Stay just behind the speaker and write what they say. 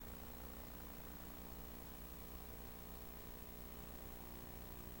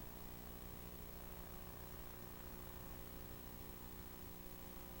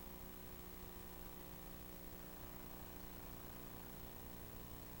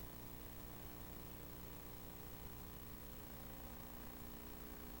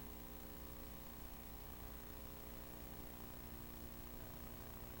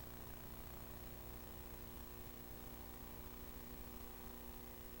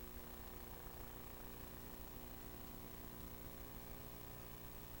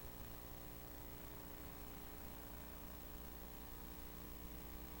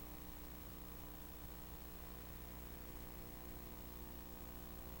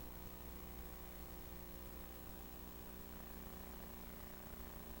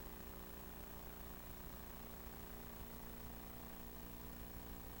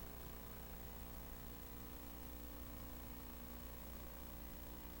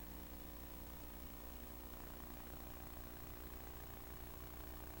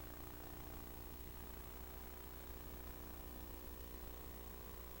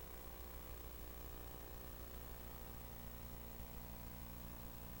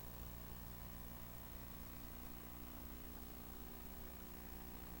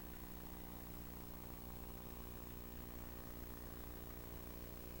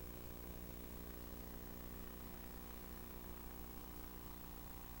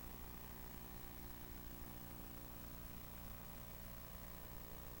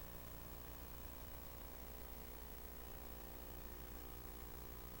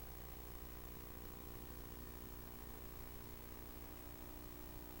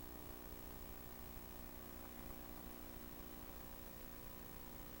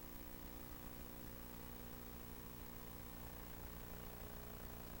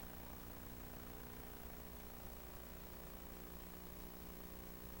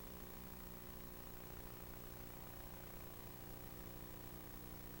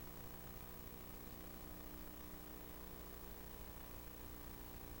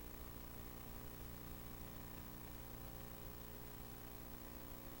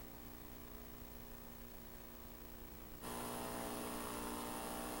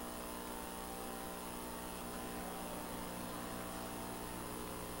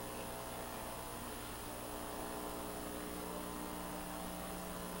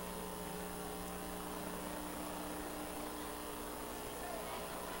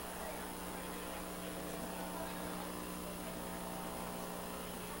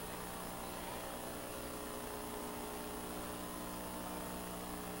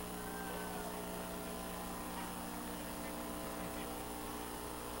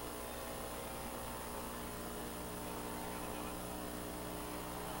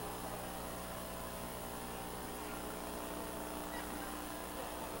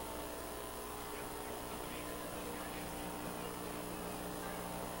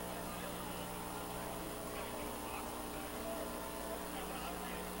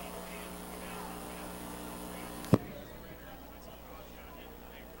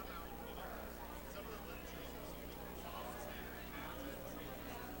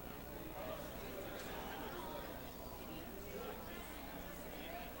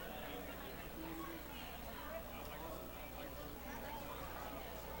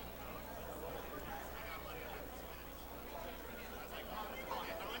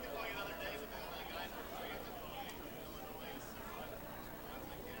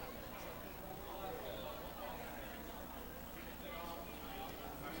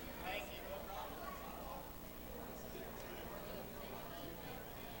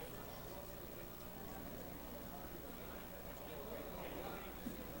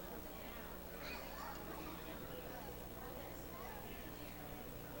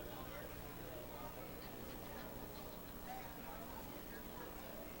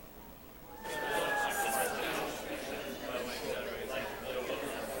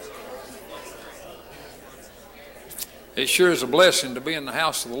It sure is a blessing to be in the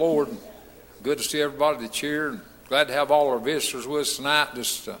house of the Lord. Good to see everybody that's here. And glad to have all our visitors with us tonight.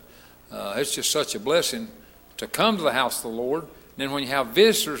 It's just such a blessing to come to the house of the Lord. And then when you have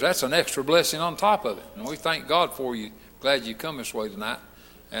visitors, that's an extra blessing on top of it. And we thank God for you. Glad you come this way tonight.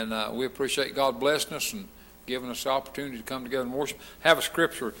 And we appreciate God blessing us and giving us the opportunity to come together and worship. Have a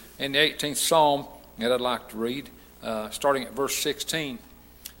scripture in the 18th Psalm that I'd like to read, starting at verse 16.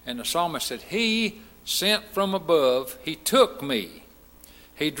 And the psalmist said, He sent from above, He took me.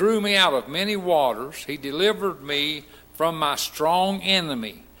 He drew me out of many waters. He delivered me from my strong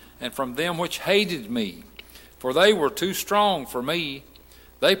enemy and from them which hated me. For they were too strong for me.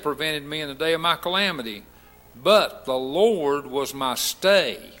 They prevented me in the day of my calamity. But the Lord was my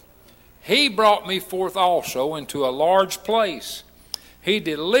stay. He brought me forth also into a large place. He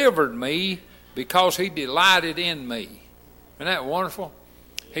delivered me because He delighted in me. Isn't that wonderful?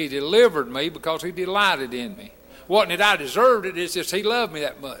 He delivered me because He delighted in me. Wasn't it I deserved it, it's just He loved me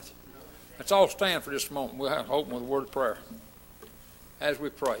that much. Let's all stand for just a moment. We'll have to open with a word of prayer as we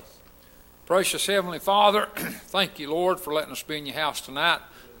pray. Precious Heavenly Father, thank you, Lord, for letting us be in your house tonight.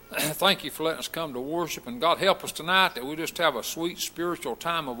 Thank you for letting us come to worship. And God, help us tonight that we just have a sweet spiritual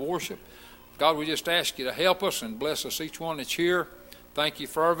time of worship. God, we just ask you to help us and bless us each one that's here. Thank you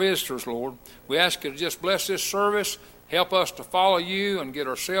for our visitors, Lord. We ask you to just bless this service. Help us to follow you and get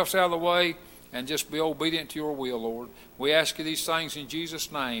ourselves out of the way and just be obedient to your will, Lord. We ask you these things in Jesus'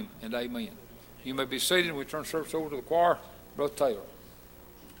 name, and amen. You may be seated. We turn service over to the choir. Brother Taylor.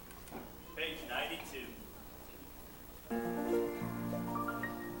 Page 92.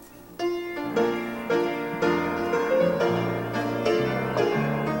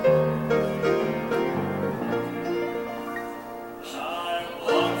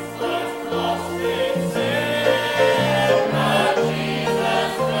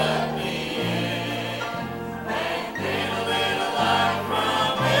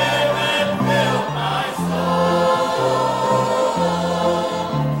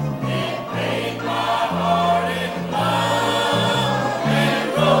 My heart in blood.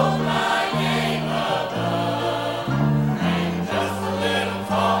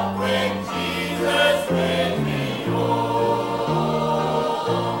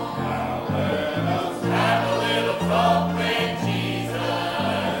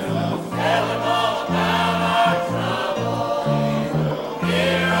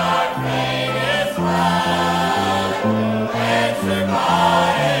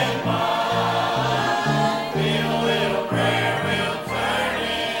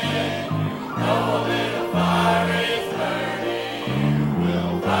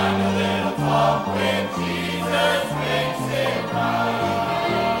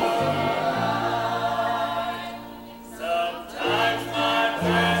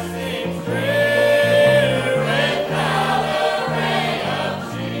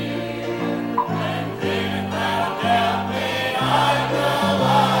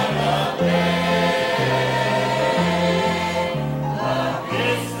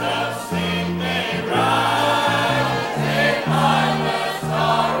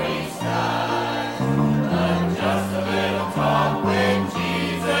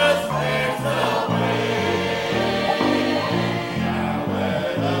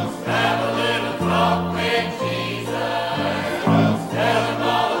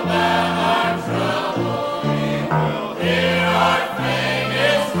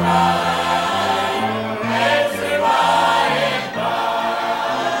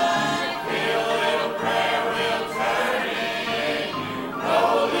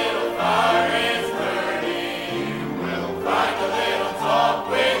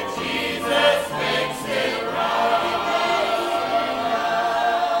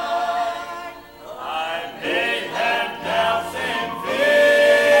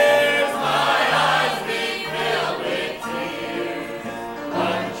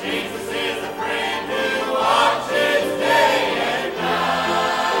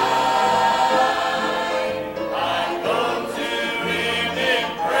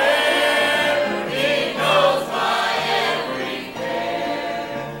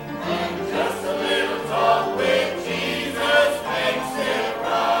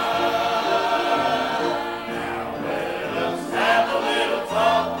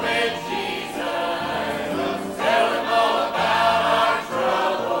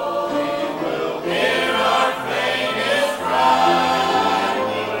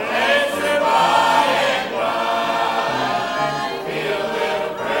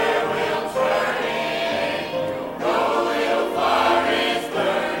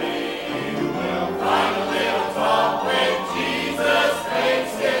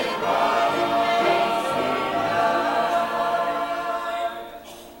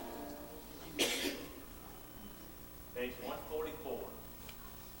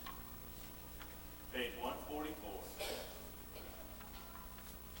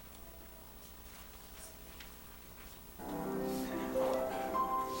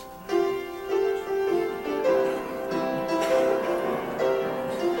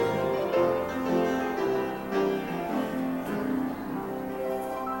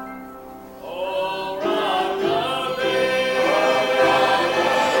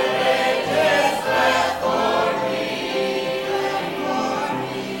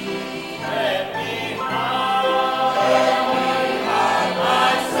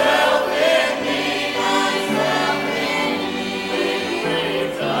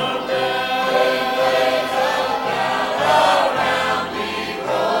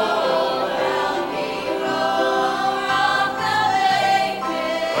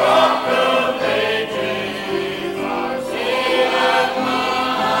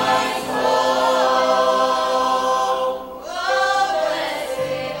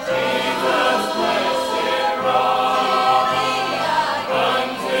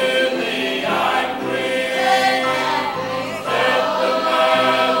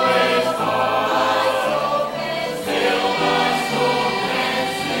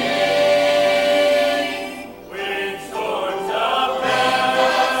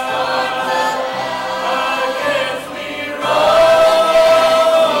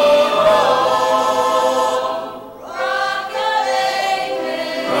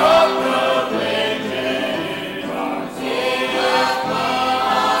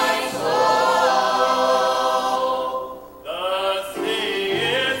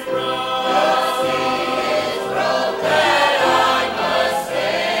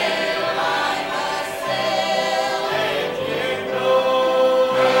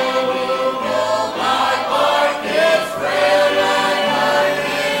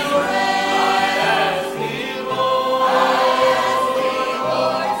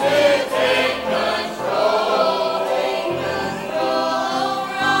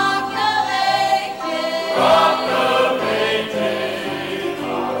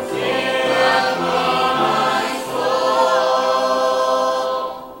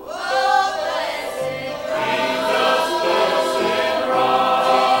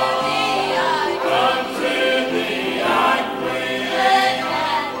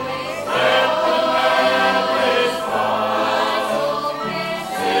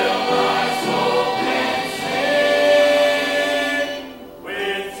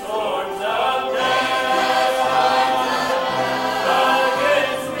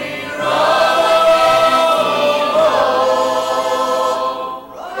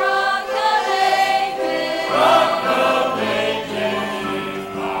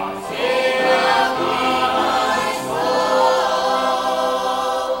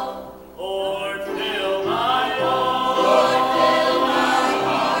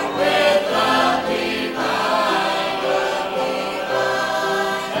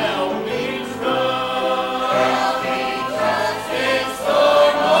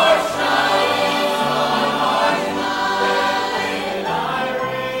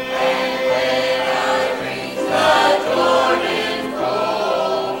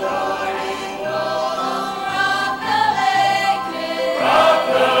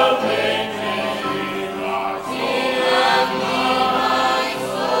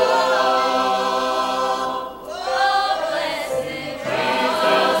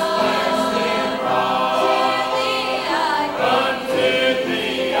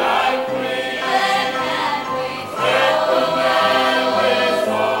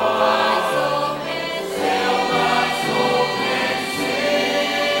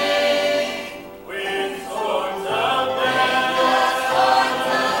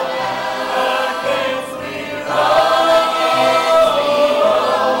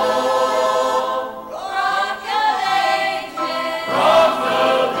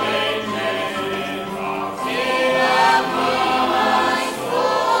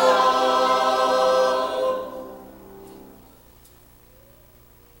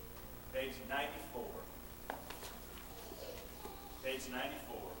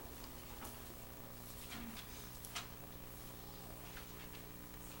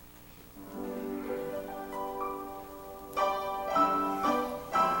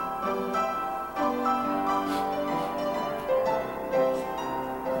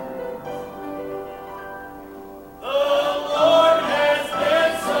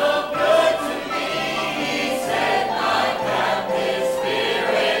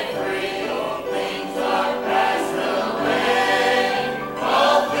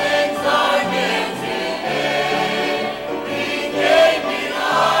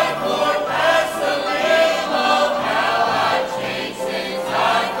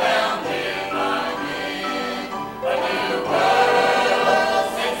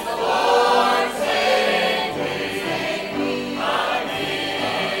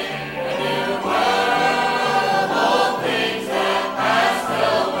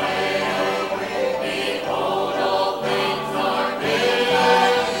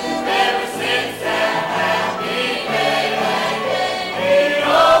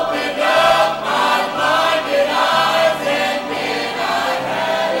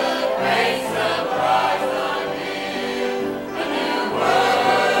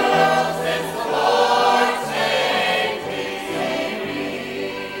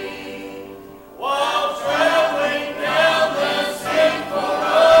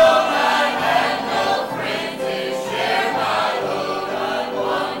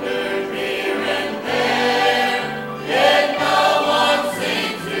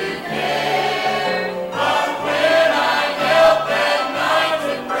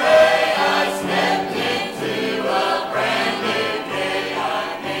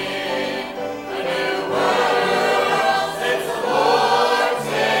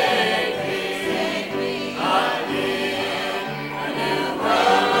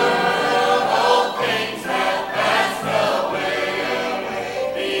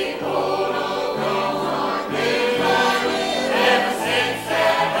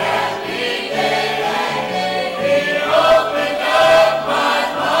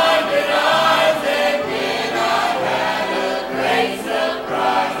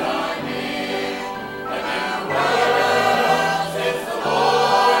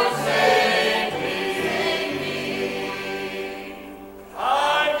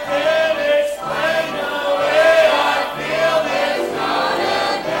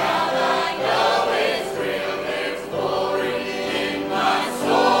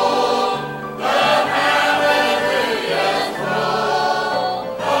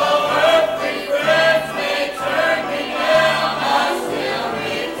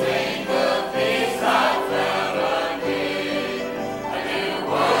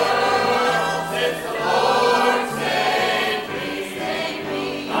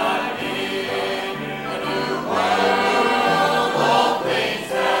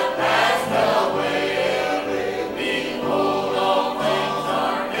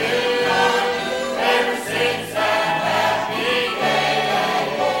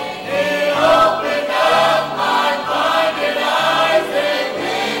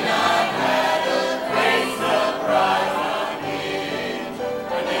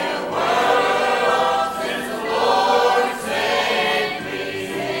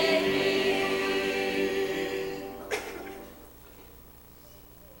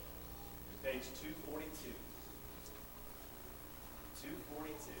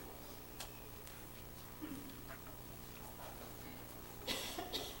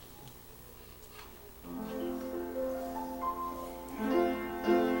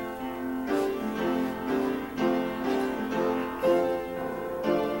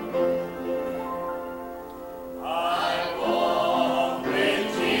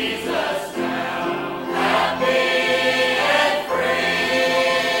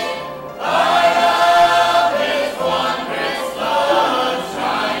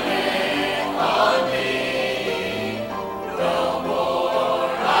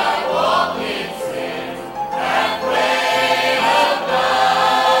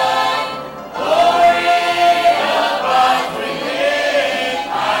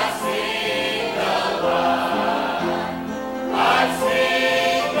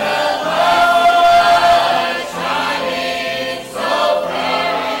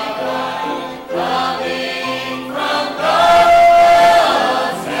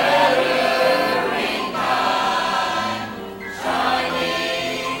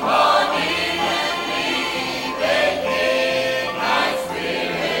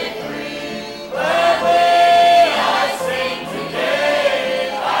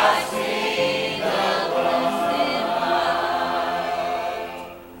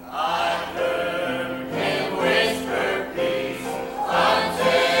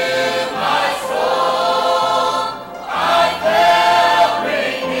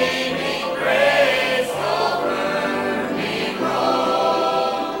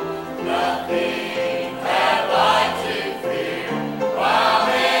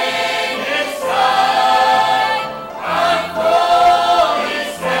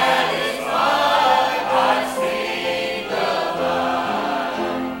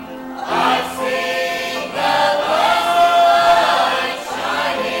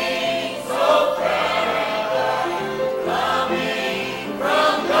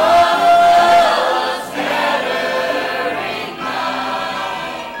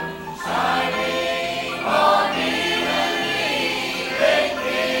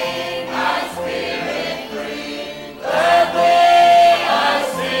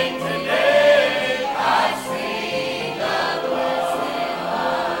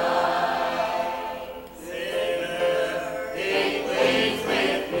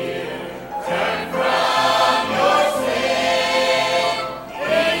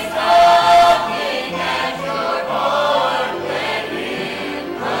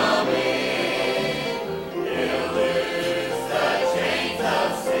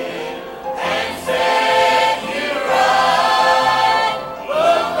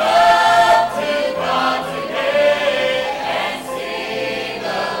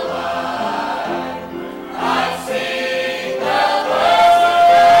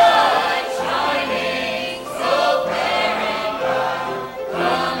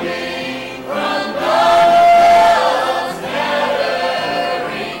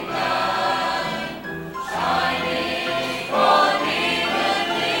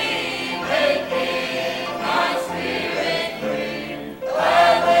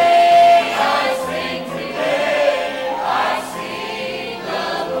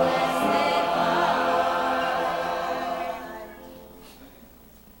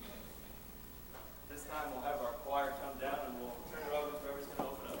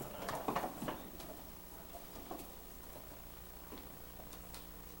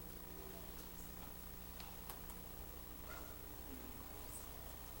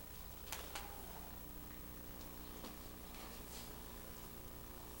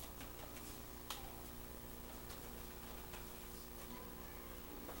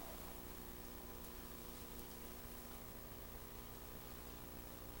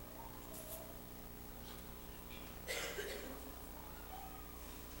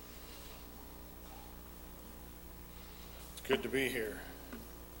 Good to be here.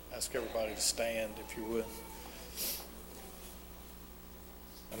 Ask everybody to stand if you would.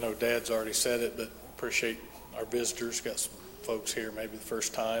 I know Dad's already said it, but appreciate our visitors. Got some folks here maybe the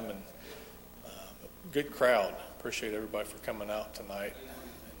first time, and good crowd. Appreciate everybody for coming out tonight.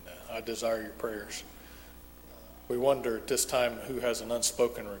 And I desire your prayers. We wonder at this time who has an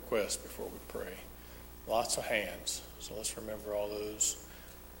unspoken request before we pray. Lots of hands, so let's remember all those.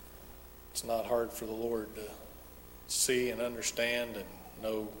 It's not hard for the Lord to see and understand and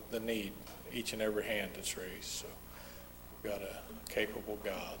know the need, each and every hand that's raised. So we've got a capable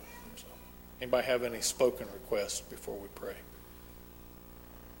God. So, anybody have any spoken requests before we pray?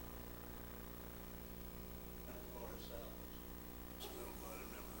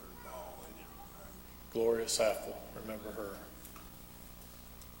 Gloria Saffel, remember her.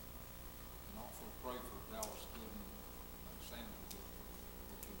 And also pray for Dallas Gooden and Sandra Gooden.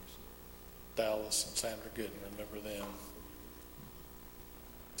 Dallas and Sandra Gooden, remember them.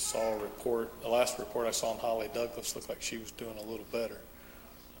 Saw a report, the last report I saw on Holly Douglas looked like she was doing a little better.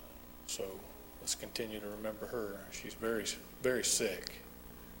 So let's continue to remember her. She's very, very sick.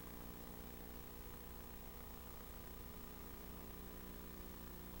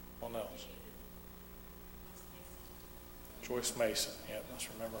 One else. Joyce Mason, yeah, let's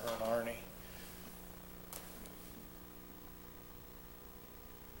remember her and Arnie.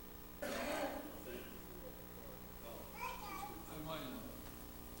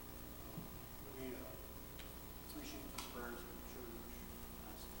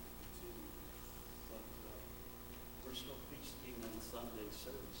 We're still feasting on Sunday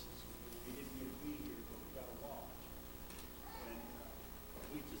services. We didn't get to be here, but we got to watch. And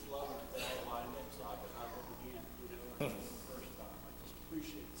we just love it. They all lined up so I could hug them again. You know, the first time. I just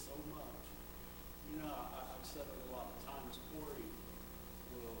appreciate it so much. You know, I've said it a lot of times. Corey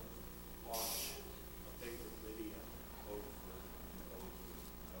will watch a favorite video over and over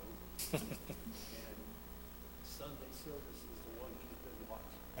and over. And Sunday service is the one he's been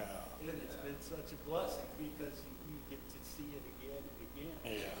watching. And it's been such a blessing because you get to see it again and again.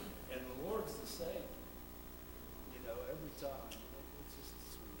 Yeah. And the Lord's the same, you know, every time. It's just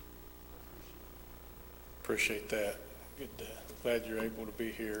sweet. I appreciate it. Appreciate that. Good. Glad you're able to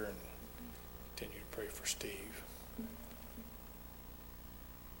be here and continue to pray for Steve.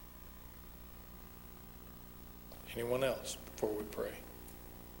 Anyone else before we pray?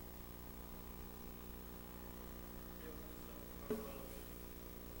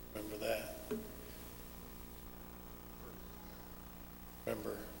 Remember that.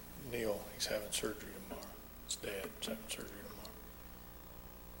 Remember Neil, he's having surgery tomorrow. His dad's having surgery tomorrow.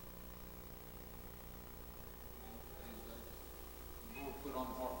 The Lord put on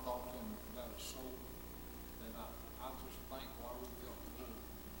my heart, talk to him about his soul, and I'm just thankful. I really felt the Lord,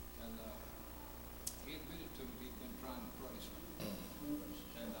 and he admitted to me he'd been trying to pray some,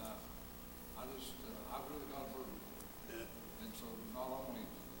 and I really got a burden for it. And so not only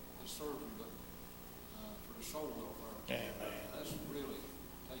the surgery, but for the soul welfare. Amen. That's really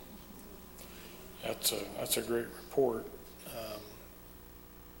taking some work. That's a great report.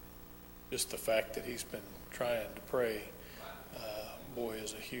 Just the fact that he's been trying to pray, boy,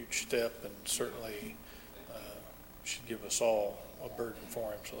 is a huge step, and certainly should give us all a burden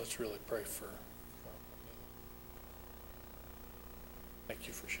for him. So let's really pray for him. Thank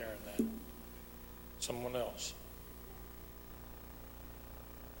you for sharing that. Someone else.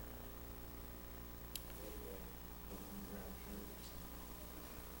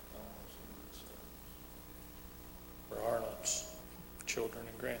 For Arnold's children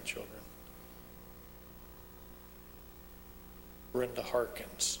and grandchildren. Brenda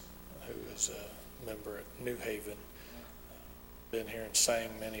Harkins, who is a member at New Haven, been here and sang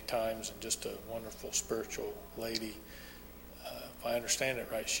many times, and just a wonderful spiritual lady. If I understand it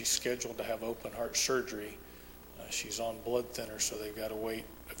right, she's scheduled to have open heart surgery. She's on blood thinner, so they've got to wait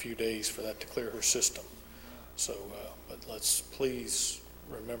a few days for that to clear her system. So, but let's please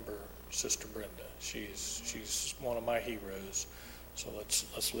remember Sister Brenda. She's one of my heroes. So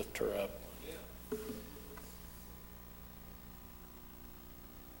let's lift her up.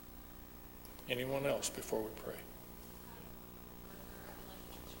 Anyone else before we pray?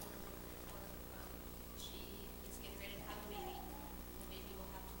 She is getting ready to have a baby. The baby will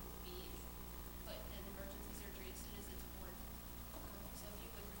have to be put in emergency surgery as soon as it's born. So if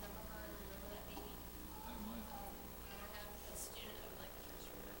you would remember her and remember that baby. Amen. And I have a student I would like the church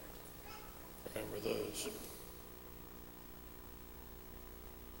to remember. Remember those.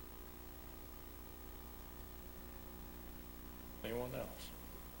 Anyone else?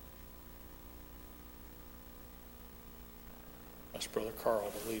 Ask Brother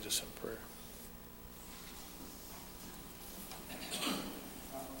Carl to lead us in prayer.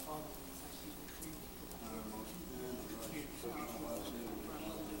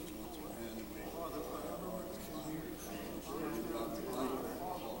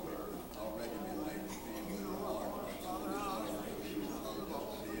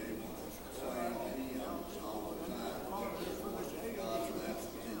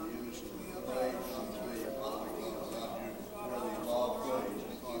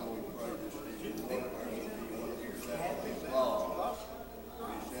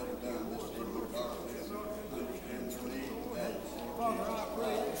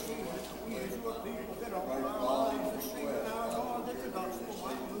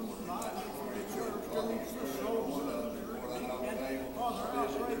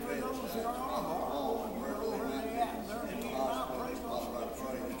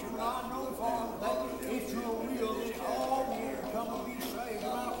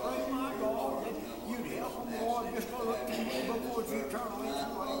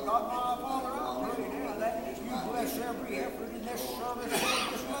 Father, I pray now that you bless every effort in this service.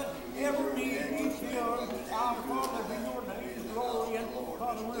 Just let every need be filled. Our Father, in your name is glory. And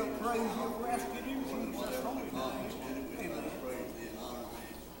Father, we'll praise you for asking in Jesus' holy name. Amen.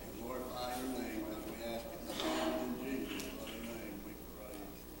 Glorify your name as we ask it in Jesus' holy name. We pray.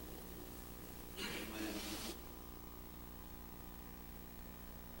 Amen.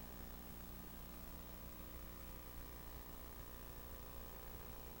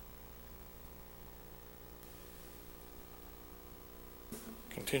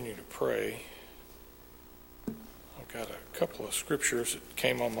 Continue to pray. I've got a couple of scriptures that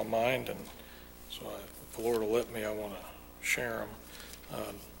came on my mind, and so if the Lord will let me, I want to share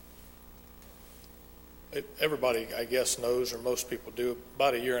them. Everybody, I guess, knows, or most people do,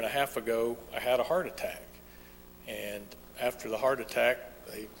 about a year and a half ago, I had a heart attack. And after the heart attack,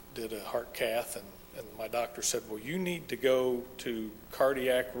 they did a heart cath, and my doctor said, well, you need to go to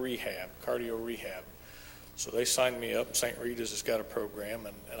cardio rehab. So they signed me up. St. Rita's has got a program,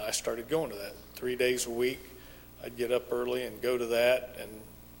 and I started going to that 3 days a week. I'd get up early and go to that, and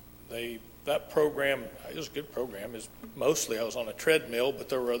that program, it was a good program. Mostly I was on a treadmill, but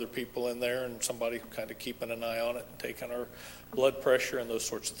there were other people in there and somebody kind of keeping an eye on it and taking our blood pressure and those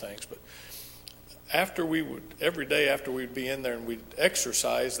sorts of things. But every day after we'd be in there and we'd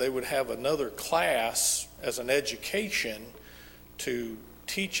exercise, they would have another class as an education to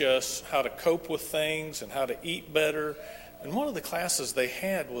teach us how to cope with things and how to eat better. And one of the classes they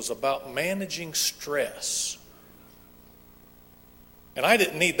had was about managing stress. And I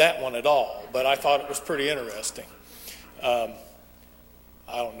didn't need that one at all, but I thought it was pretty interesting. I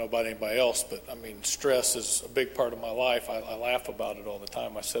don't know about anybody else, but I mean, stress is a big part of my life. I laugh about it all the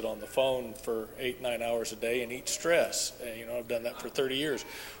time. I sit on the phone for 8-9 hours a day and eat stress. And, I've done that for 30 years.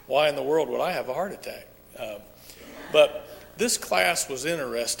 Why in the world would I have a heart attack? But this class was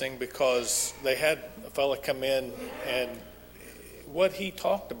interesting because they had a fella come in, and what he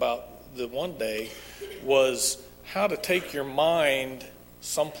talked about the one day was how to take your mind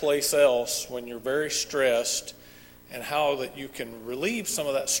someplace else when you're very stressed, and how that you can relieve some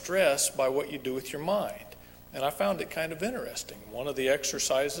of that stress by what you do with your mind. And I found it kind of interesting. One of the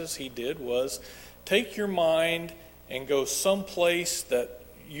exercises he did was take your mind and go someplace that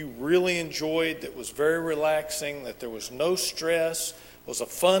you really enjoyed, that was very relaxing, that there was no stress, was a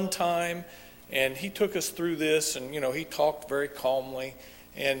fun time. And he took us through this, and he talked very calmly.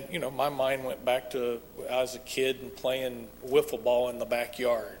 And my mind went back to I was a kid and playing wiffle ball in the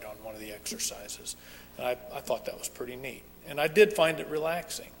backyard on one of the exercises. And I thought that was pretty neat. And I did find it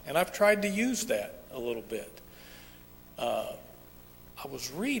relaxing. And I've tried to use that a little bit. I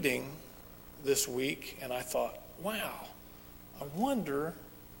was reading this week, and I thought, wow, I wonder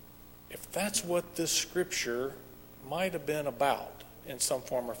if that's what this scripture might have been about in some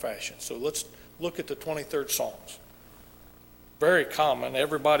form or fashion. So let's look at the 23rd Psalms. Very common.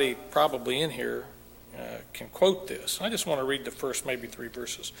 Everybody probably in here can quote this. I just want to read the first maybe 3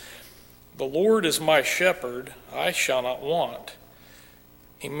 verses. The Lord is my shepherd, I shall not want.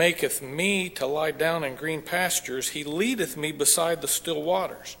 He maketh me to lie down in green pastures. He leadeth me beside the still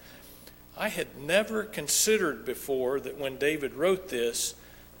waters. I had never considered before that when David wrote this,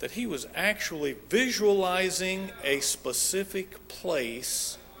 that he was actually visualizing a specific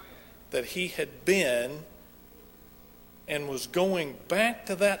place that he had been, and was going back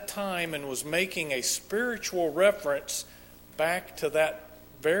to that time and was making a spiritual reference back to that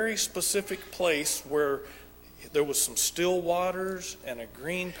very specific place where there was some still waters and a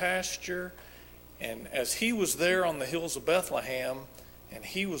green pasture. And as he was there on the hills of Bethlehem, and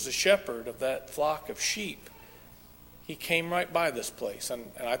he was a shepherd of that flock of sheep, he came right by this place.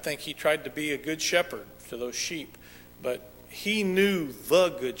 And I think he tried to be a good shepherd to those sheep, but he knew the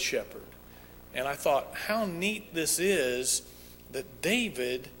good shepherd. And I thought, how neat this is that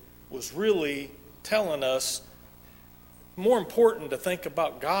David was really telling us more important to think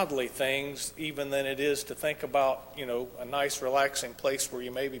about godly things even than it is to think about, a nice relaxing place where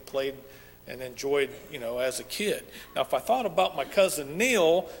you maybe played and enjoyed, as a kid. Now, if I thought about my cousin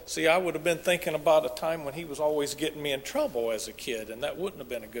Neil, I would have been thinking about a time when he was always getting me in trouble as a kid, and that wouldn't have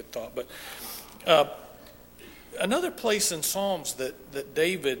been a good thought. But another place in Psalms that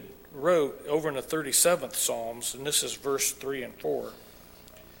David wrote over in the 37th Psalms, and this is verse 3 and 4.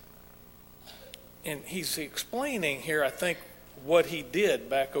 And he's explaining here, I think, what he did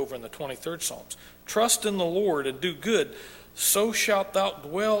back over in the 23rd Psalms. Trust in the Lord and do good, so shalt thou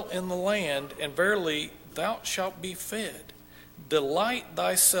dwell in the land, and verily thou shalt be fed. Delight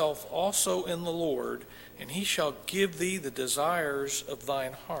thyself also in the Lord, and he shall give thee the desires of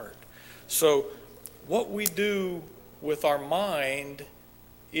thine heart. So what we do with our mind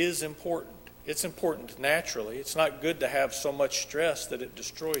is important. It's important naturally. It's not good to have so much stress that it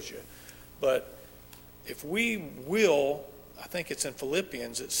destroys you. But if we will, I think it's in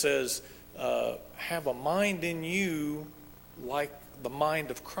Philippians, it says, have a mind in you like the mind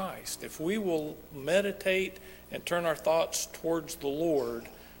of Christ. If we will meditate and turn our thoughts towards the Lord,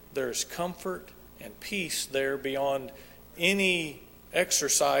 there's comfort and peace there beyond any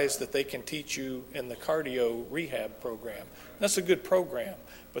exercise that they can teach you in the cardio rehab program. That's a good program,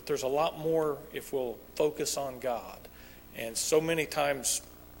 but there's a lot more if we'll focus on God. And so many times,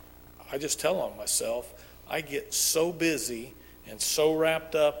 I just tell on myself, I get so busy and so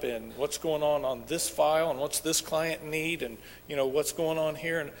wrapped up in what's going on this file and what's this client need and what's going on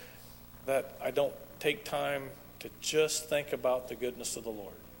here, and that I don't take time to just think about the goodness of the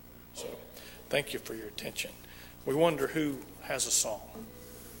Lord. So thank you for your attention. We wonder who has a song.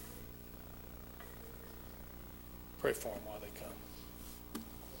 Pray for them while they come.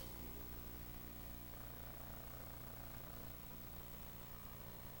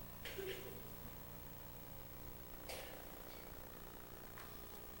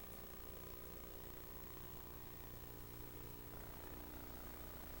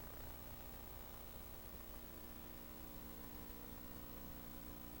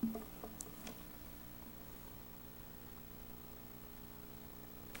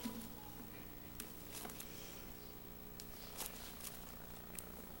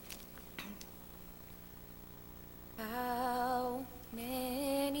 How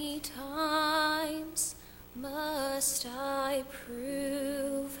many times must I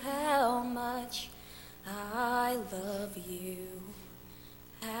prove how much I love you?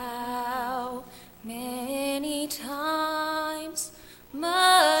 How many times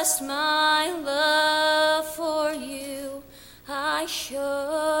must my love for you I show?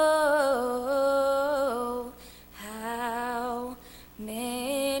 How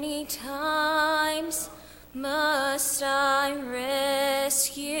many times must I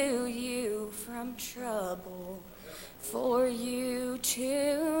rescue you from trouble for you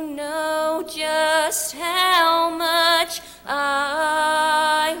to know just how much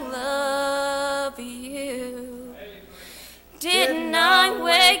I love you? Didn't I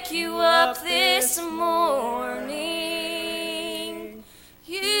wake you up this morning?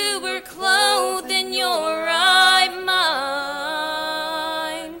 You were clothed in your right mind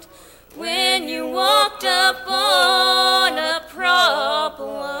when you walked up on a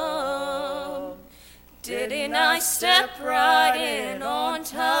problem. Didn't I step right in on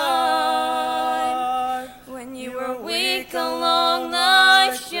time when you were weak along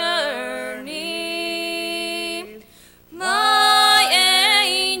life's journey? My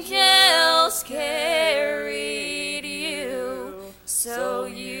angels carried you so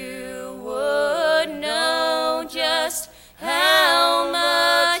you would know just how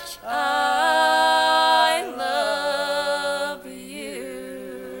much I love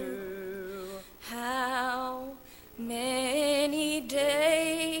you. How many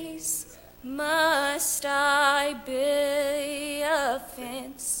days must I be a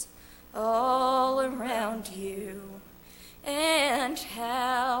fence all around you? And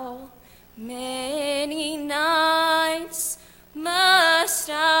how many nights must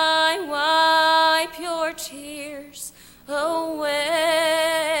I wipe your tears away?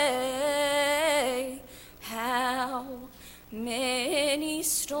 How many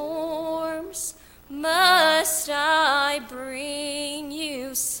storms must I bring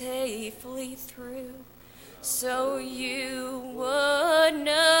you safely through so you would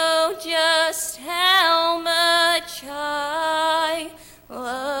know just how much I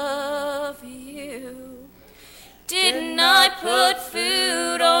love you? Didn't I put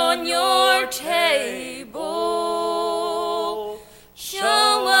food on your table?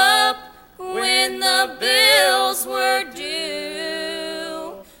 Show up when the bills were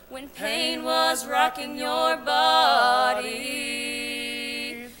due, when pain was rocking your body?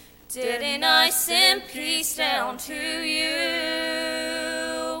 Didn't I send peace down to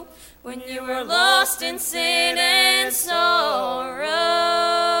you when you were lost in sin and sorrow?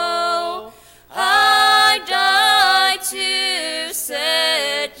 I died to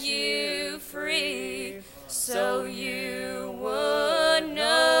set you free so you would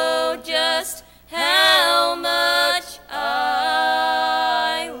know just how much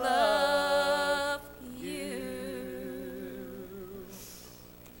I love you.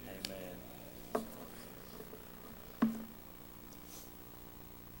 Amen.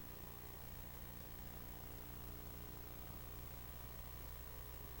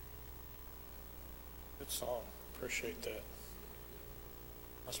 Good song. Appreciate that.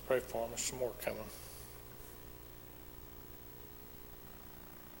 Let's pray for them. There's some more coming.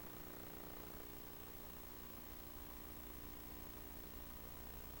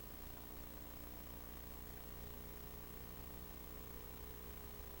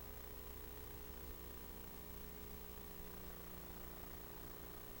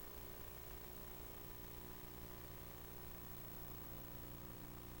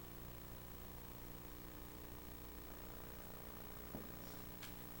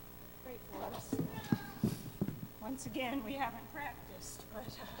 Once again, we haven't practiced, but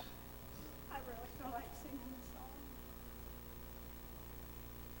I really feel like singing this song.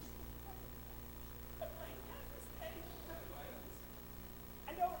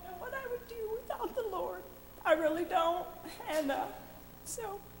 I don't know what I would do without the Lord. I really don't. And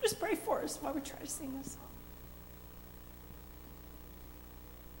so just pray for us while we try to sing this song.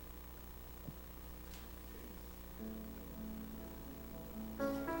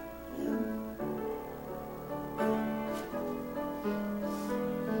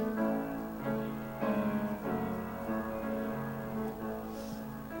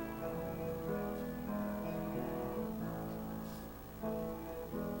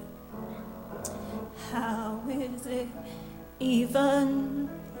 How is it, even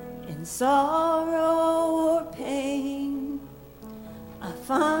in sorrow or pain, I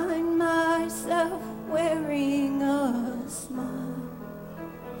find myself wearing a smile?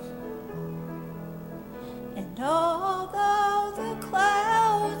 And although the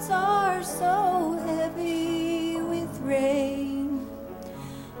clouds are so heavy with rain,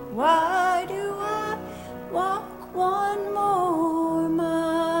 why do I walk one more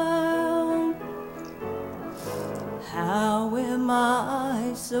mile? How am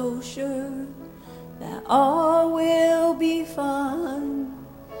I so sure that all will be fine,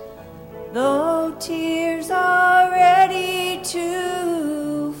 though tears are ready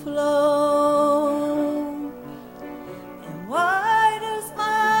to flow? And why does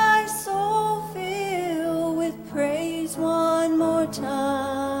my soul fill with praise one more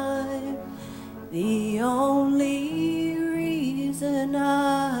time? The only reason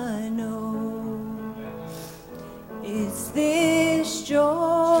I know is this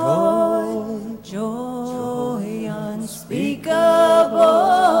joy, joy,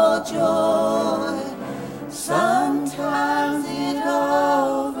 unspeakable joy. Sometimes it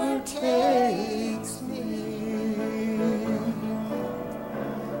overtakes me,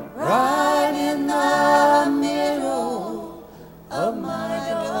 right in the middle of my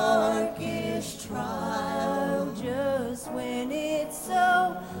darkest trial, just when it's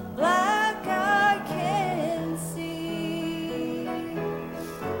so black I can see.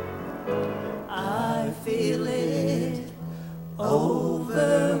 I feel it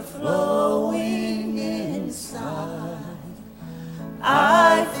overflowing inside.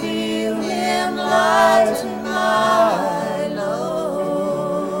 I feel Him lighten my load.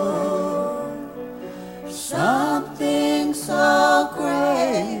 Something so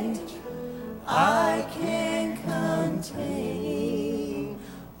great I can't contain.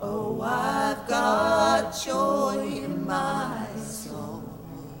 Oh, I've got joy in my soul.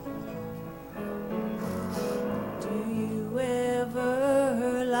 Do you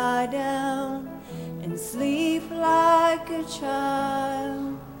ever lie down and sleep like a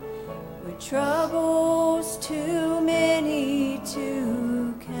child, with troubles too many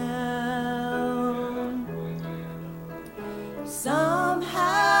to count?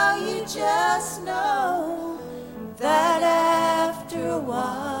 Somehow you just know that after a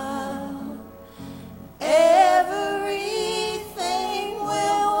while everything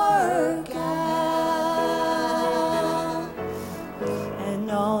will work out.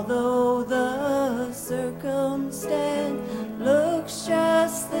 And although the circumstance looks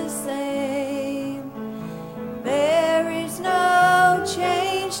just the same, there is no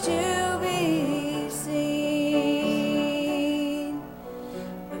change to be seen.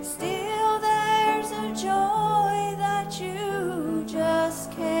 But still there's a joy that you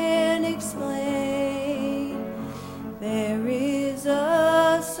just can't explain. There is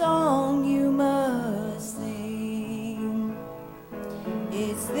a song you must sing.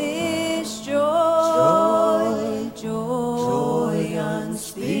 It's this joy, joy,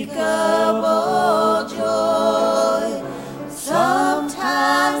 unspeakable joy.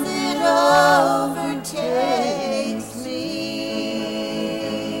 Sometimes it overtakes me,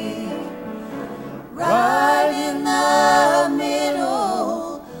 right in the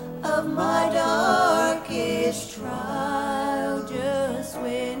middle of my darkest trial, just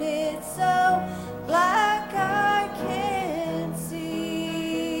when it's so black I can't see.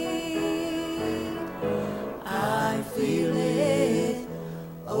 I feel it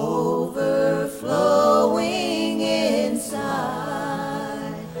overflow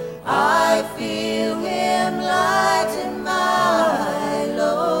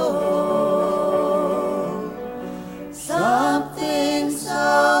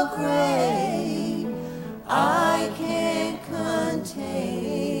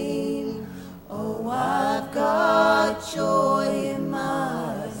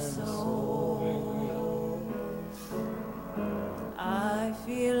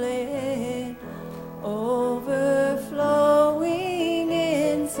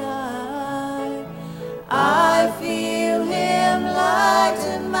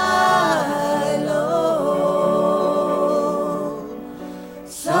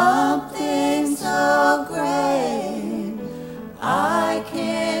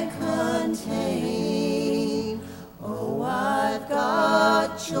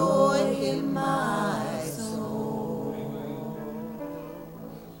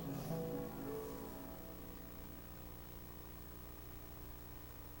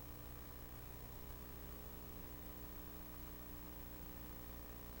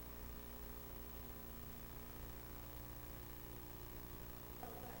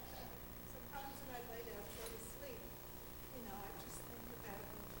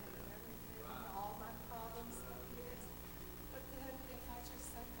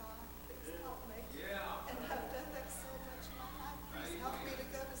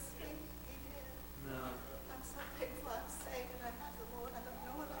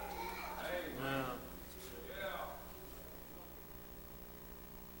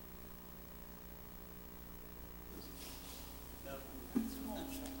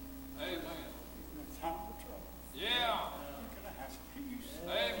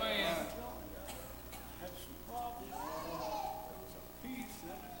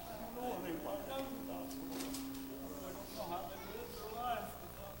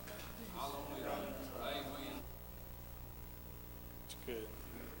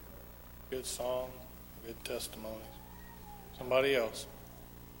Good song, good testimonies. Somebody else.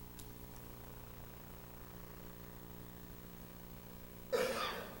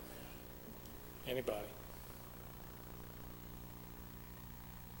 Anybody?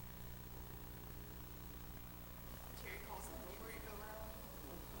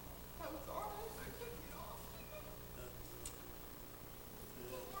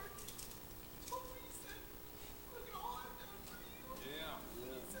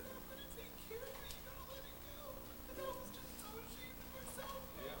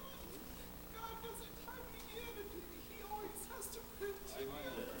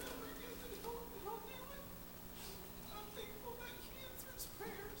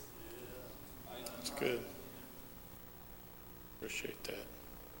 That's good. Appreciate that.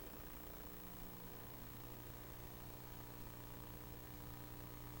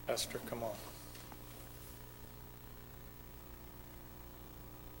 Pastor, come on.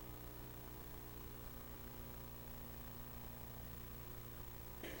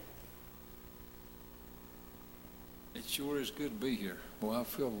 It sure is good to be here. Boy, I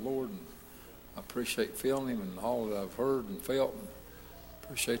feel the Lord, and I appreciate feeling Him and all that I've heard and felt. And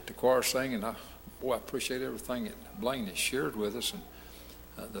appreciate the choir singing. I appreciate everything that Blaine has shared with us,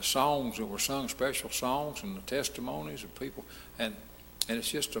 and the songs that were sung, special songs, and the testimonies of people. And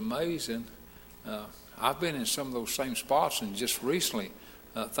it's just amazing. I've been in some of those same spots, and just recently,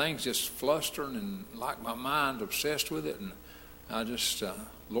 things just flustering and like my mind obsessed with it. And I just,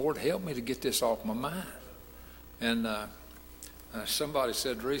 Lord, help me to get this off my mind. And somebody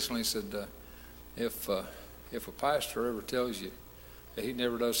said recently, if a pastor ever tells you that he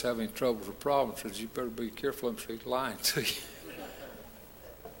never does have any troubles or problems, says you better be careful of him, so he's lying to you.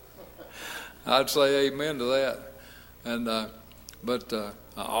 I'd say amen to that. And but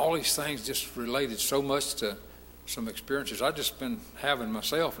all these things just related so much to some experiences I've just been having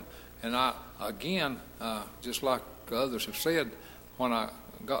myself. And I, again, just like others have said, when I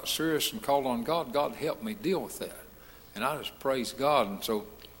got serious and called on God, God helped me deal with that. And I just praise God. And so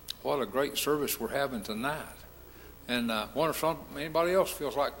what a great service we're having tonight. And I wonder if anybody else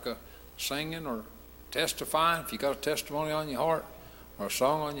feels like singing or testifying. If you got a testimony on your heart or a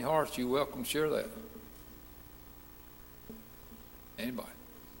song on your heart, you're welcome to share that. Anybody?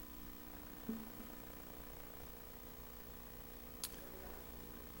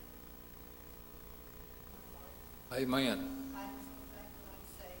 Amen.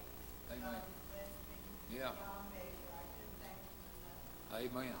 Amen. Yeah.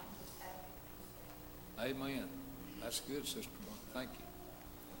 Amen. Amen. That's good, Sister Boy. Thank you.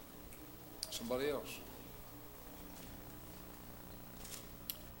 Somebody else?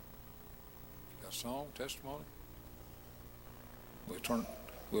 Got a song, testimony?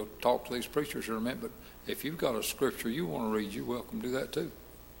 We'll talk to these preachers here in a minute, but if you've got a scripture you want to read, you're welcome to do that too.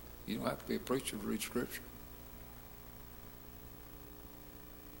 You don't have to be a preacher to read scripture.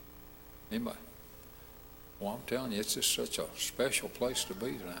 Anybody? Well, I'm telling you, it's just such a special place to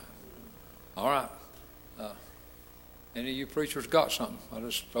be tonight. All right. Any of you preachers got something? I'll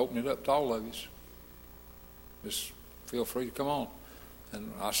just open it up to all of you. Just feel free to come on. And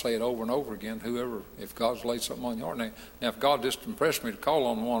I say it over and over again, whoever, if God's laid something on your heart. Now, if God just impressed me to call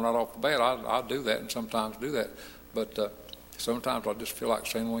on one right off the bat, I'll do that and sometimes do that. But sometimes I just feel like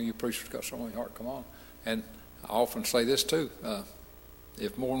saying, one of you preachers got something on your heart, come on. And I often say this too.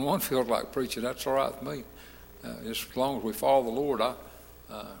 If more than one feels like preaching, that's all right with me. Just as long as we follow the Lord,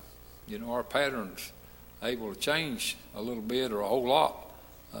 our pattern's able to change a little bit or a whole lot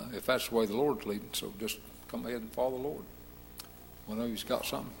if that's the way the Lord's leading. So just come ahead and follow the Lord. One of you's got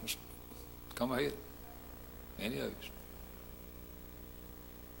something, just come ahead. Any of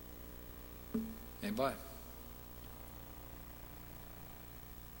you. Anybody?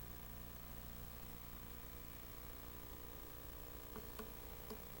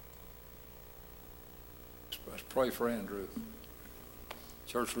 Let's pray for Andrew.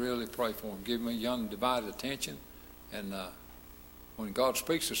 Church, really pray for him. Give him a young divided attention. And when God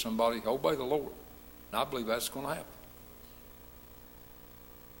speaks to somebody, obey the Lord. And I believe that's going to happen.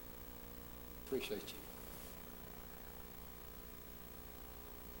 Appreciate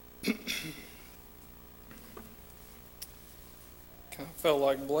you. Kind of felt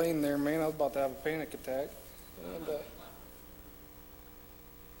like Blaine there, man. I was about to have a panic attack. And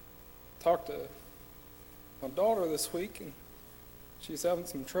talked to my daughter this week, and she's having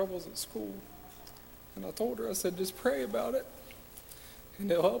some troubles at school. And I told her, I said, just pray about it,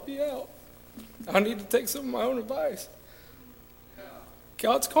 and it'll help you out. I need to take some of my own advice.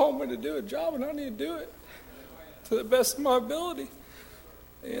 God's called me to do a job, and I need to do it to the best of my ability.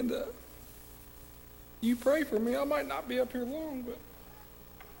 And you pray for me. I might not be up here long, but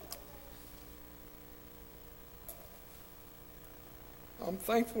I'm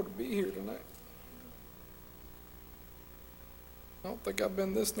thankful to be here tonight. I don't think I've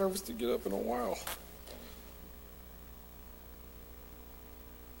been this nervous to get up in a while.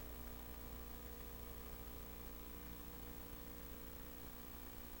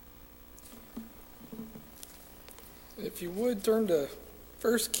 If you would, turn to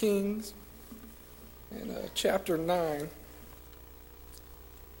 1 Kings and chapter 9.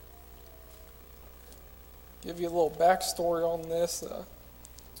 Give you a little backstory on this.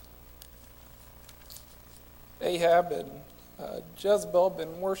 Ahab and Jezebel had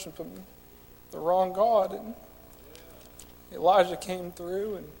been worshiping the wrong God, and Elijah came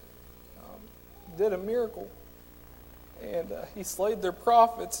through and did a miracle. And he slayed their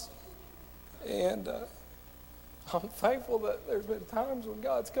prophets. And I'm thankful that there's been times when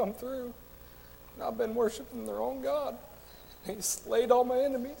God's come through and I've been worshiping the wrong God. And he slayed all my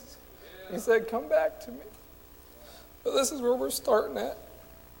enemies. He said, come back to me. But this is where we're starting at.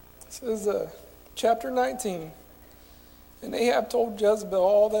 This is chapter 19. And Ahab told Jezebel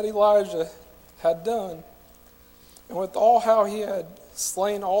all that Elijah had done, and with all how he had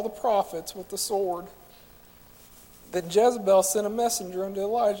slain all the prophets with the sword. Then Jezebel sent a messenger unto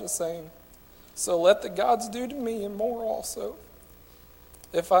Elijah, saying, so let the gods do to me and more also,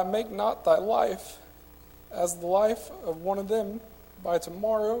 if I make not thy life as the life of one of them by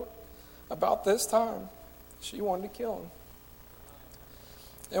tomorrow about this time. She wanted to kill him.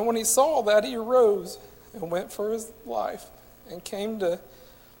 And when he saw that, he arose and went for his life, and came to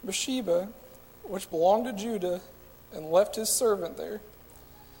Beersheba, which belonged to Judah, and left his servant there.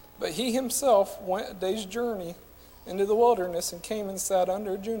 But he himself went a day's journey into the wilderness, and came and sat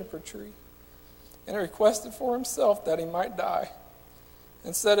under a juniper tree, and requested for himself that he might die,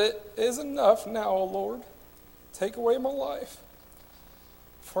 and said, it is enough now, O Lord, take away my life,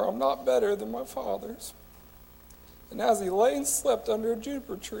 for I'm not better than my fathers. And as he lay and slept under a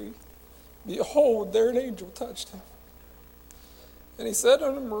juniper tree, behold, there an angel touched him. And he said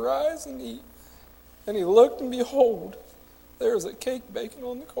unto him, arise and eat. And he looked, and behold, there was a cake baking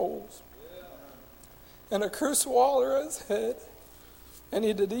on the coals, and a cruse of water at his head. And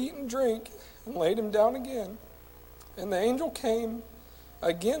he did eat and drink, and laid him down again. And the angel came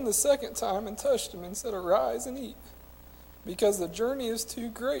again the second time, and touched him, and said, arise and eat, because the journey is too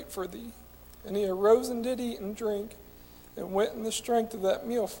great for thee. And he arose and did eat and drink, and went in the strength of that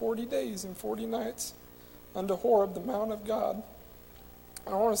meal 40 days and 40 nights unto Horeb, the mount of God.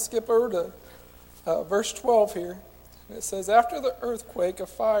 I want to skip over to verse 12 here. And it says, after the earthquake, a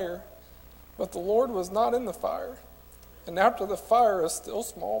fire, but the Lord was not in the fire. And after the fire, a still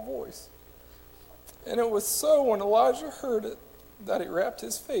small voice. And it was so, when Elijah heard it, that he wrapped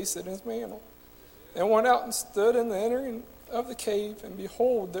his face in his mantle, and went out and stood in the entering of the cave. And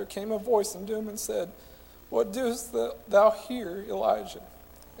behold, there came a voice unto him, and said, what doest thou here, Elijah?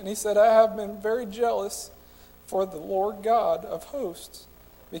 And he said, I have been very jealous for the Lord God of hosts,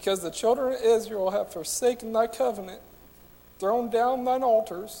 because the children of Israel have forsaken thy covenant, thrown down thine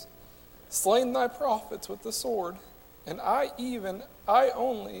altars, slain thy prophets with the sword, and I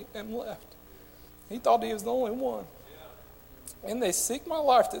only am left. He thought he was the only one. And they seek my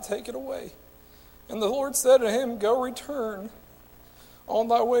life to take it away. And the Lord said to him, go return on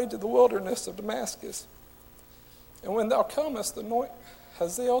thy way to the wilderness of Damascus. And when thou comest, anoint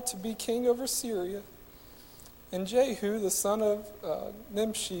Hazael to be king over Syria, and Jehu the son of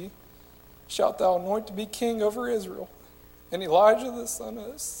Nimshi shalt thou anoint to be king over Israel, and Elijah the son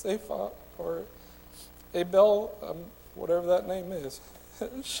of Shaphat, or Abel, whatever that name is,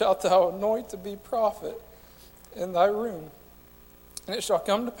 shalt thou anoint to be prophet in thy room. And it shall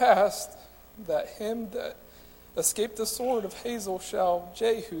come to pass that him that escaped the sword of Hazael shall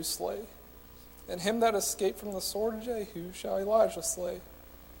Jehu slay, and him that escaped from the sword of Jehu shall Elijah slay.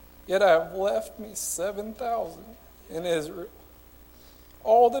 Yet I have left me 7,000 in Israel,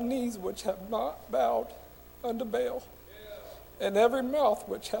 all the knees which have not bowed unto Baal, and every mouth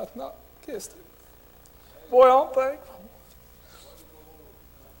which hath not kissed him. Boy, I'm thankful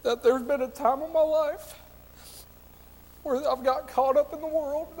that there's been a time in my life where I've got caught up in the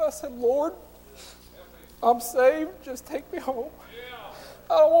world, and I said, Lord, I'm saved, just take me home.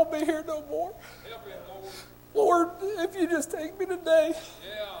 I don't want to be here no more. Lord, if you just take me today,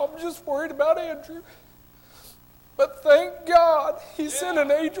 I'm just worried about Andrew. But thank God he sent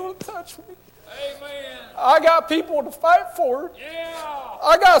an angel to touch me. Amen. I got people to fight for.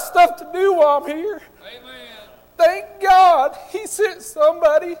 I got stuff to do while I'm here. Amen. Thank God he sent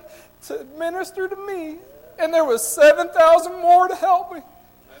somebody to minister to me, and there was 7,000 more to help me.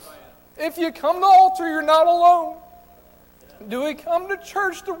 Amen. If you come to the altar, you're not alone. Do we come to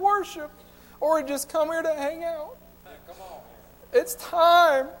church to worship, or just come here to hang out? Come on. It's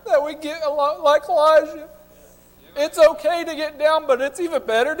time that we get a lot like Elijah. It's okay to get down, but it's even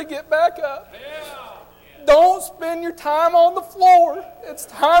better to get back up. Don't spend your time on the floor. It's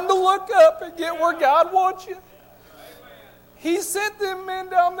time to look up and get where God wants you. He sent them men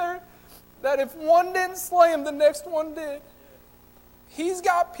down there that if one didn't slay him, the next one did. He's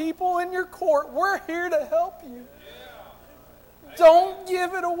got people in your court. We're here to help you. Don't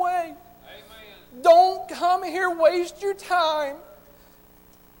give it away. Don't come here, waste your time.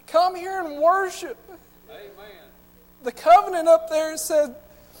 Come here and worship. The covenant up there, it says,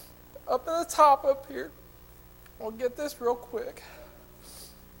 up at the top up here, we'll get this real quick.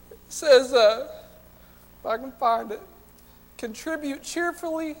 It says, if I can find it, contribute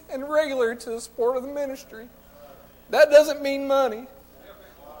cheerfully and regularly to the support of the ministry. That doesn't mean money.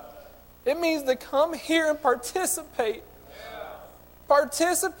 It means to come here and participate.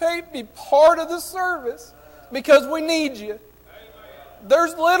 Participate, be part of the service, because we need you.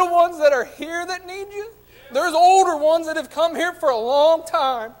 There's little ones that are here that need you. There's older ones that have come here for a long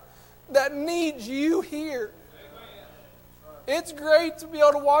time that need you here. It's great to be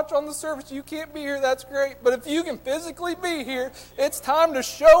able to watch on the service. You can't be here, that's great. But if you can physically be here, it's time to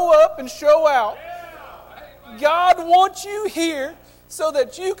show up and show out. God wants you here so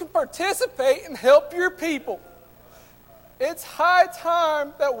that you can participate and help your people. It's high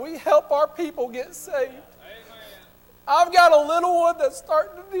time that we help our people get saved. I've got a little one that's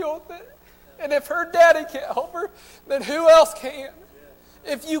starting to deal with it. And if her daddy can't help her, then who else can?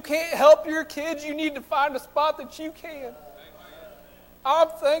 If you can't help your kids, you need to find a spot that you can. I'm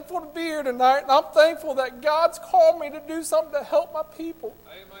thankful to be here tonight, and I'm thankful that God's called me to do something to help my people.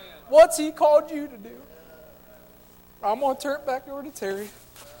 What's He called you to do? I'm going to turn it back over to Terry.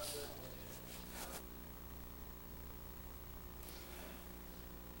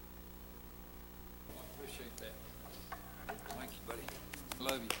 Appreciate that. Thank you, buddy.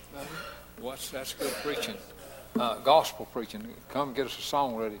 Love you. That's good preaching. Gospel preaching. Come get us a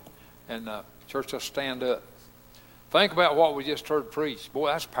song ready. And church, let's stand up. Think about what we just heard preached. Boy,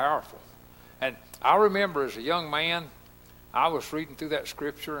 that's powerful. And I remember as a young man, I was reading through that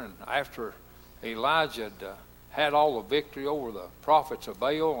scripture, and after Elijah had all the victory over the prophets of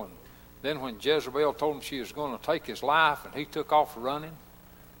Baal, and then when Jezebel told him she was going to take his life, and he took off running,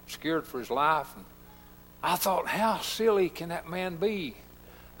 scared for his life, and I thought, how silly can that man be?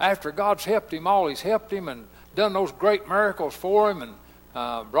 After God's helped him all, He's helped him and done those great miracles for him and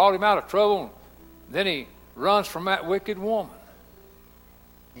brought him out of trouble. Then he runs from that wicked woman.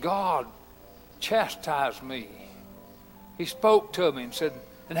 God chastised me. He spoke to me and said,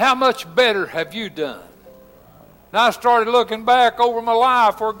 and how much better have you done? And I started looking back over my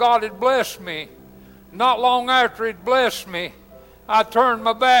life where God had blessed me. Not long after He'd blessed me, I turned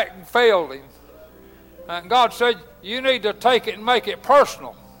my back and failed Him. And God said, you need to take it and make it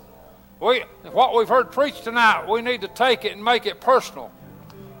personal. What we've heard preached tonight, we need to take it and make it personal.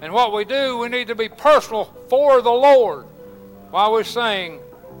 And what we do, we need to be personal for the Lord. While we sing,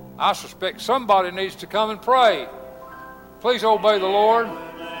 I suspect somebody needs to come and pray. Please obey the Lord.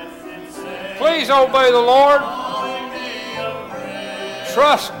 Please obey the Lord.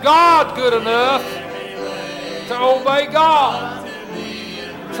 Trust God good enough to obey God.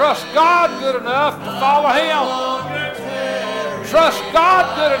 Trust God good enough to follow Him. Trust God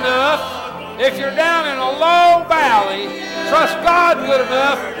good enough if you're down in a low valley. Trust God good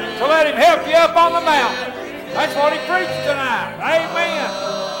enough to let Him help you up on the mountain. That's what He preached tonight. Amen.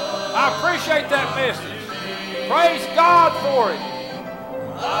 I appreciate that message. Praise God for it.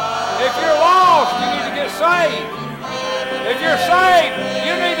 If you're lost, you need to get saved. If you're saved,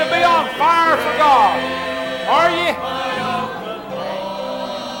 you need to be on fire for God. Are you?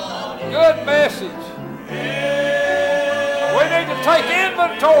 Good message. We need to take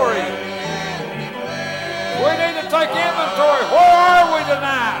inventory. We need to take inventory. Where are we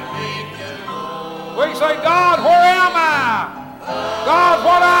tonight? We can say, God, where am I? God,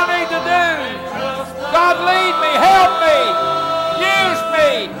 what I need to do? God, lead me, help me, use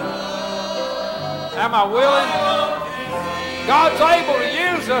me. Am I willing? God's able to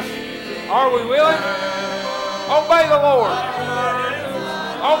use us. Are we willing? Obey the Lord.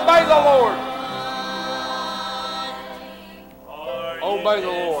 Obey the Lord. Obey the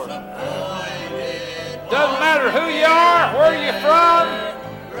Lord. Doesn't matter who you are, where you're from.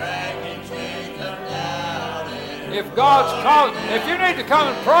 If God's called, if you need to come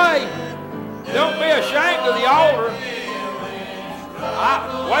and pray, don't be ashamed of the altar.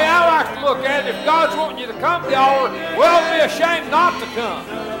 The way I like to look at it, if God's wanting you to come to the altar, well, be ashamed not to come.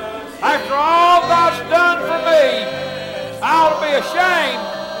 After all God's done for me, I ought to be ashamed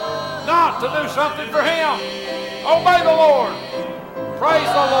not to do something for Him. Obey the Lord. Praise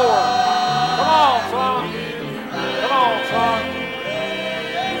the Lord. Come on, son. Come on, son.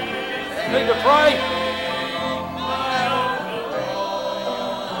 Need to pray?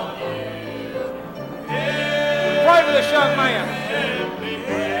 Pray for this young man.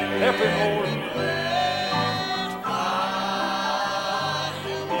 Help him, Lord.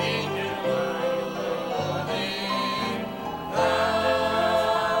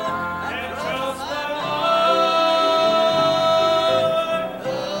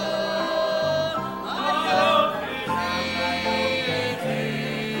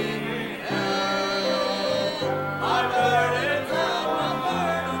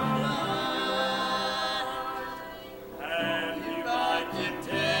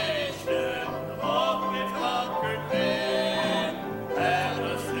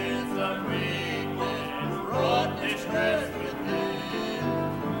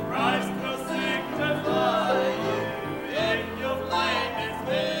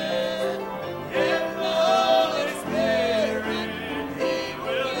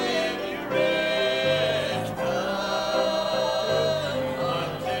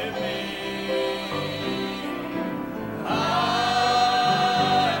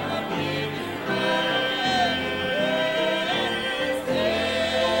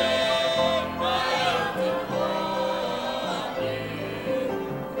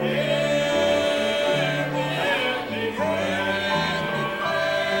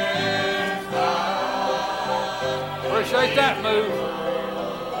 Appreciate that move.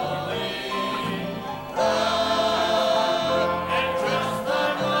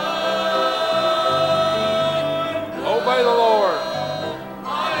 Obey the Lord.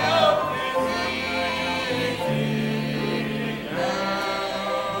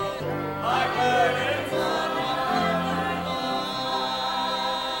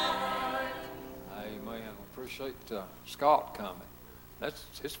 Amen. Appreciate Scott coming. That's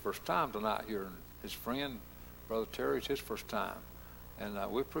his first time tonight here, and his friend Brother Terry, it's his first time, and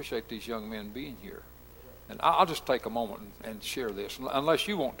we appreciate these young men being here. And I'll just take a moment and share this, unless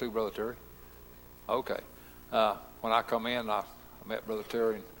you want to, Brother Terry. Okay. When I come in, I met Brother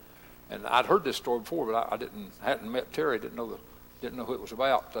Terry, and I'd heard this story before, but I hadn't met Terry, didn't know who it was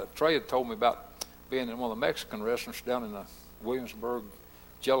about. Trey had told me about being in one of the Mexican restaurants down in the Williamsburg,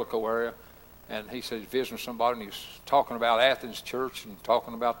 Jellicoe area, and he said he's visiting somebody, and he was talking about Athens Church and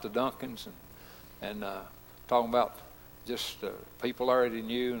talking about the Duncans and talking about just people I already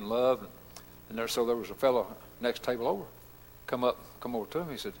knew and loved, so there was a fellow next table over, come over to him.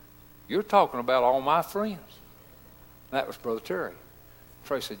 He said, "You're talking about all my friends." And that was Brother Terry.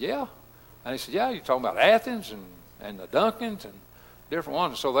 Trey said, "Yeah," and he said, "Yeah, you're talking about Athens and the Duncans and different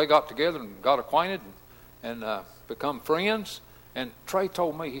ones." So they got together and got acquainted and become friends. And Trey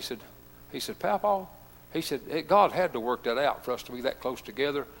told me, he said, "Papa," he said, "God had to work that out for us to be that close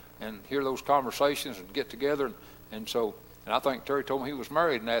together and hear those conversations and get together." And I think Terry told me he was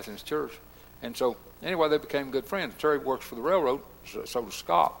married in Athens Church. And so, anyway, they became good friends. Terry works for the railroad, so does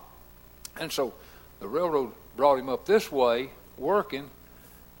Scott. And so the railroad brought him up this way, working,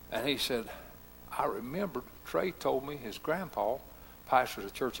 and he said, "I remembered Trey told me his grandpa pastors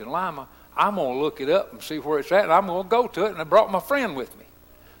a church in Lima. I'm going to look it up and see where it's at, and I'm going to go to it, and I brought my friend with me."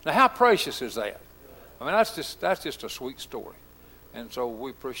 Now, how precious is that? I mean, that's just a sweet story. And so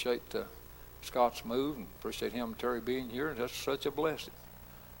we appreciate Scott's move and appreciate him and Terry being here. And that's such a blessing.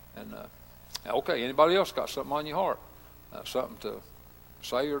 And okay, anybody else got something on your heart? Something to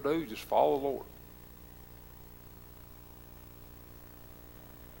say or do, just follow the Lord.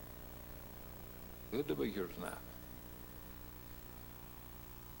 Good to be here tonight.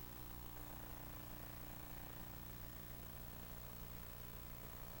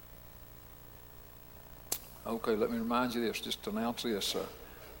 Okay, let me remind you this, just to announce this.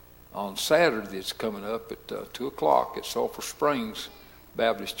 On Saturday, it's coming up at 2 o'clock at Sulphur Springs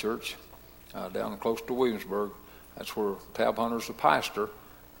Baptist Church down close to Williamsburg. That's where Tab Hunter's the pastor.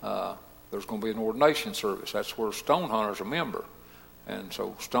 There's going to be an ordination service. That's where Stone Hunter's a member. And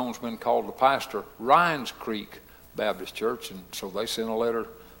so Stone's been called the pastor, Ryan's Creek Baptist Church. And so they sent a letter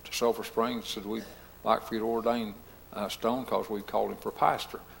to Sulphur Springs and said, "We'd like for you to ordain Stone because we called him for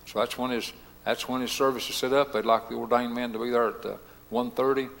pastor." So that's when his service is set up. They'd like the ordained men to be there at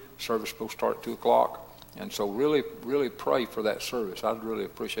 1:30. Service is supposed to start at 2 o'clock. And so really, really pray for that service. I'd really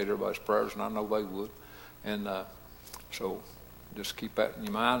appreciate everybody's prayers, and I know they would. And so just keep that in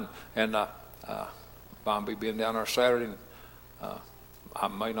your mind. And I'll be being down there Saturday. And, I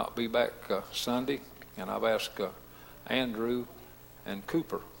may not be back Sunday. And I've asked Andrew and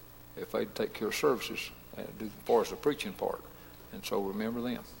Cooper if they'd take care of services as far as the preaching part. And so remember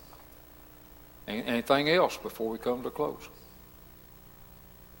them. Anything else before we come to close?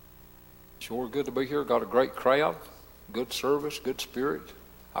 Sure good to be here. Got a great crowd, good service, good spirit.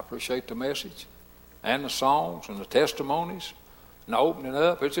 I appreciate the message and the songs and the testimonies and the opening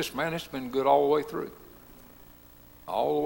up. It's just, man, it's been good all the way through. All the